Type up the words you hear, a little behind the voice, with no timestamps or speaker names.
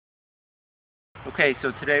Okay,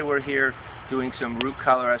 so today we're here doing some root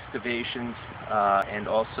collar excavations and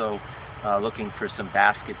also looking for some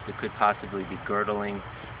baskets that could possibly be girdling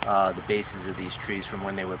the bases of these trees from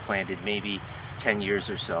when they were planted, maybe 10 years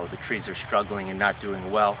or so. The trees are struggling and not doing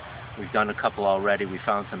well. We've done a couple already. We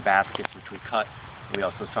found some baskets which we cut. We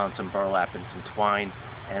also found some burlap and some twine,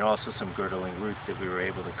 and also some girdling roots that we were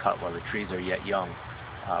able to cut while the trees are yet young,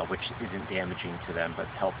 which isn't damaging to them but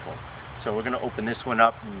helpful. So we're going to open this one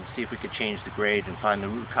up and see if we could change the grade and find the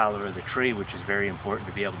root collar of the tree, which is very important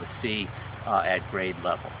to be able to see at grade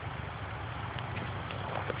level.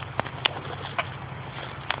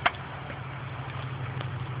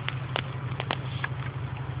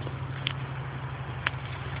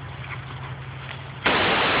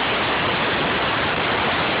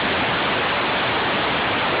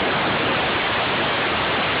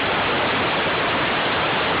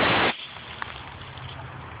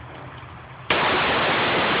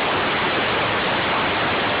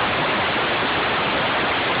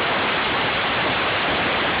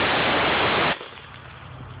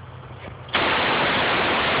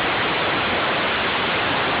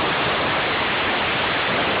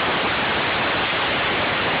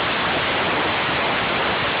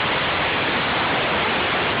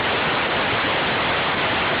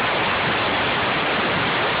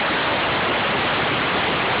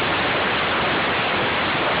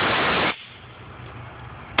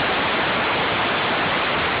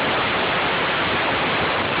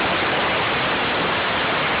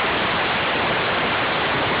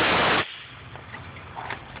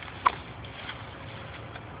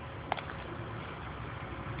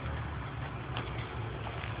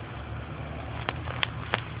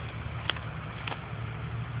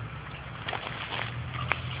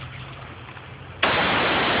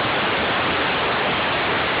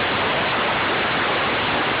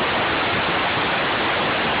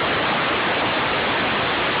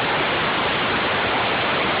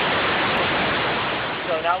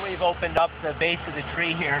 Now we've opened up the base of the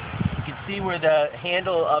tree here. You can see where the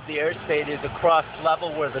handle of the air spade is across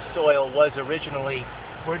level where the soil was originally.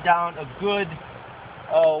 We're down a good,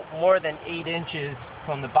 more than 8 inches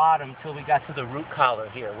from the bottom till we got to the root collar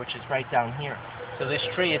here, which is right down here. So this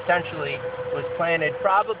tree essentially was planted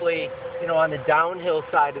probably, on the downhill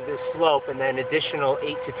side of this slope, and then additional 8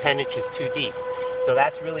 to 10 inches too deep. So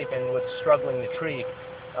that's really been what's struggling the tree.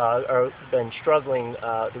 The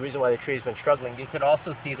reason why the tree has been struggling. You can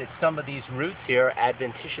also see that some of these roots here are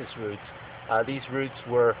adventitious roots. These roots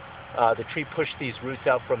were, the tree pushed these roots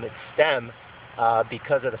out from its stem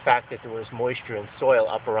because of the fact that there was moisture and soil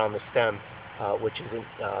up around the stem, which the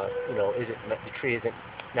tree isn't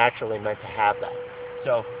naturally meant to have that.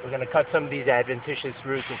 So we're going to cut some of these adventitious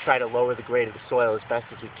roots and try to lower the grade of the soil as best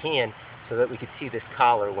as we can so that we can see this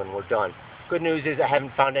collar when we're done. Good news is I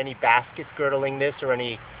haven't found any baskets girdling this or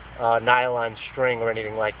any nylon string or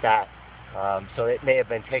anything like that. So it may have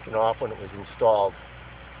been taken off when it was installed,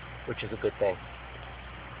 which is a good thing.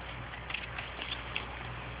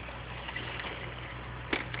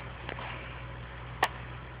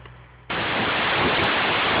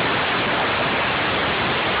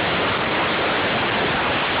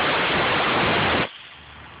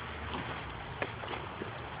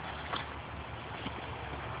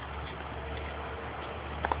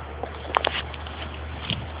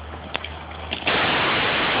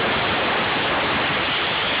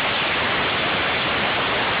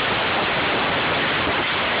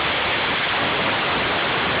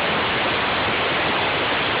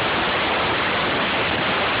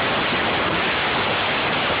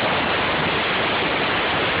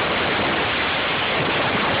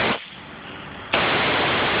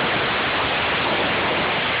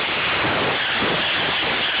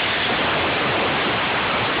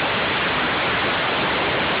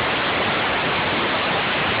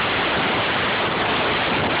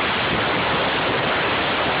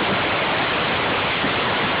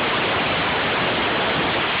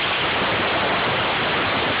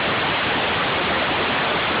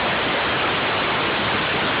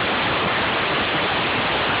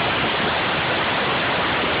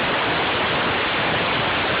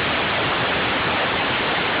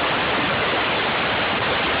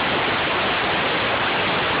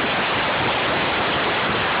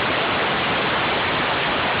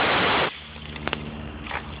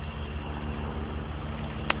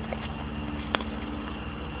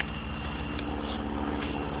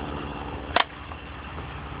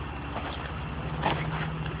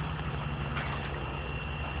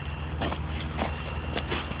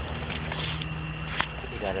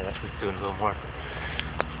 Got it. That's doing a little more.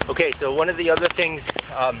 Okay, so one of the other things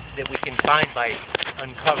that we can find by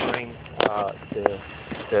uncovering the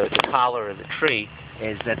the collar of the tree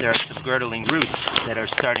is that there are some girdling roots that are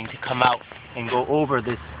starting to come out and go over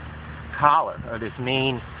this collar, or this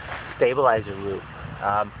main stabilizer root,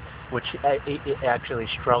 which it actually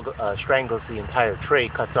strangles the entire tree,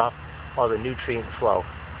 cuts off all the nutrient flow.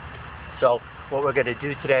 So what we're going to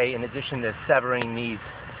do today, in addition to severing these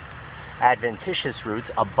adventitious roots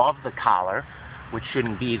above the collar, which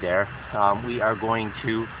shouldn't be there, we are going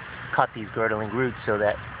to cut these girdling roots so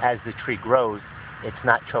that as the tree grows, it's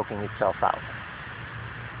not choking itself out.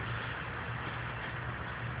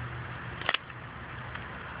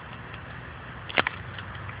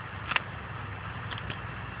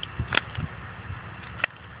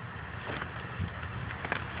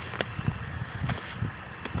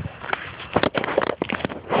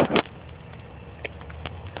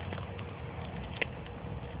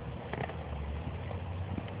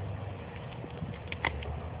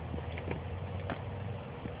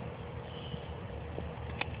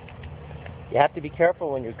 You have to be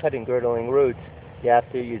careful when you're cutting girdling roots. You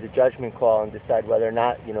have to use a judgment call and decide whether or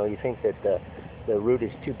not, you think that the root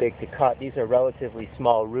is too big to cut. These are relatively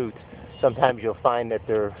small roots. Sometimes you'll find that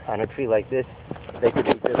they're, on a tree like this, they could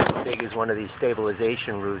be just as big as one of these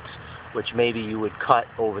stabilization roots, which maybe you would cut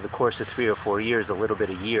over the course of 3 or 4 years, a little bit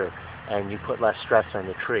a year, and you put less stress on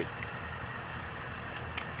the tree.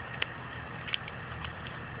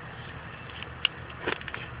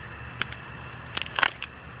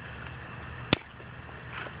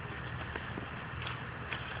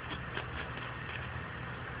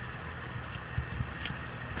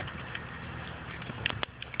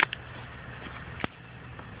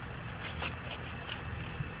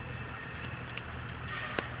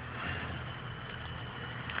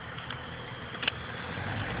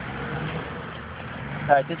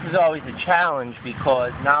 This is always a challenge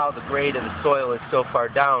because now the grade of the soil is so far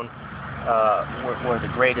down where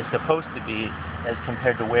the grade is supposed to be as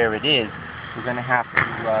compared to where it is. We're going to have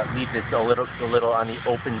to leave this a little on the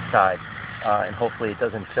open side, and hopefully it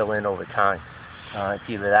doesn't fill in over time. It's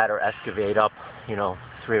either that or excavate up 3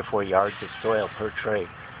 or 4 yards of soil per tree,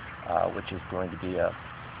 which is going to be a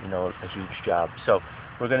huge job. So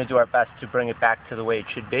we're going to do our best to bring it back to the way it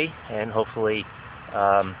should be, and hopefully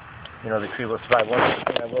the tree will survive. One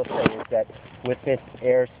thing I will say is that with this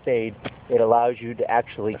air spade, it allows you to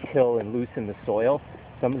actually till and loosen the soil.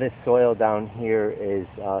 Some of this soil down here is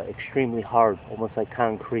extremely hard, almost like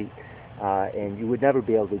concrete, and you would never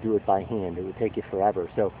be able to do it by hand. It would take you forever.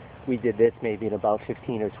 So we did this maybe in about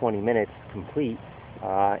 15 or 20 minutes complete,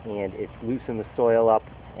 and it's loosened the soil up,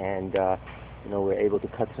 and we're able to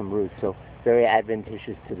cut some roots. So very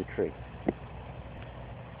adventitious to the tree.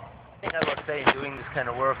 I will say, in doing this kind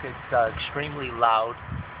of work, it's extremely loud,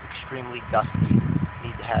 extremely dusty. You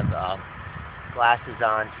need to have glasses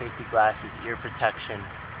on, safety glasses, ear protection,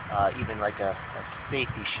 even like a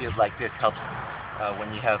safety shield like this helps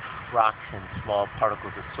when you have rocks and small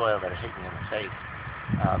particles of soil that are hitting you in the face.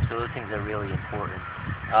 So those things are really important.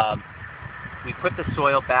 We put the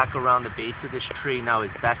soil back around the base of this tree now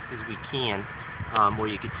as best as we can, where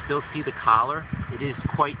you can still see the collar. It is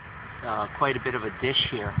quite a bit of a dish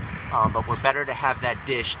here, but we're better to have that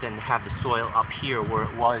dish than to have the soil up here where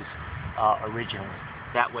it was originally.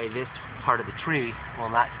 That way this part of the tree will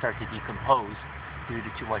not start to decompose due to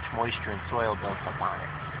too much moisture and soil built up on it.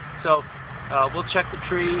 So we'll check the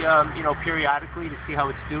tree periodically to see how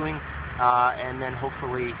it's doing, and then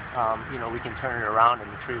hopefully we can turn it around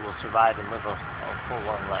and the tree will survive and live a full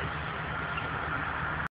long life.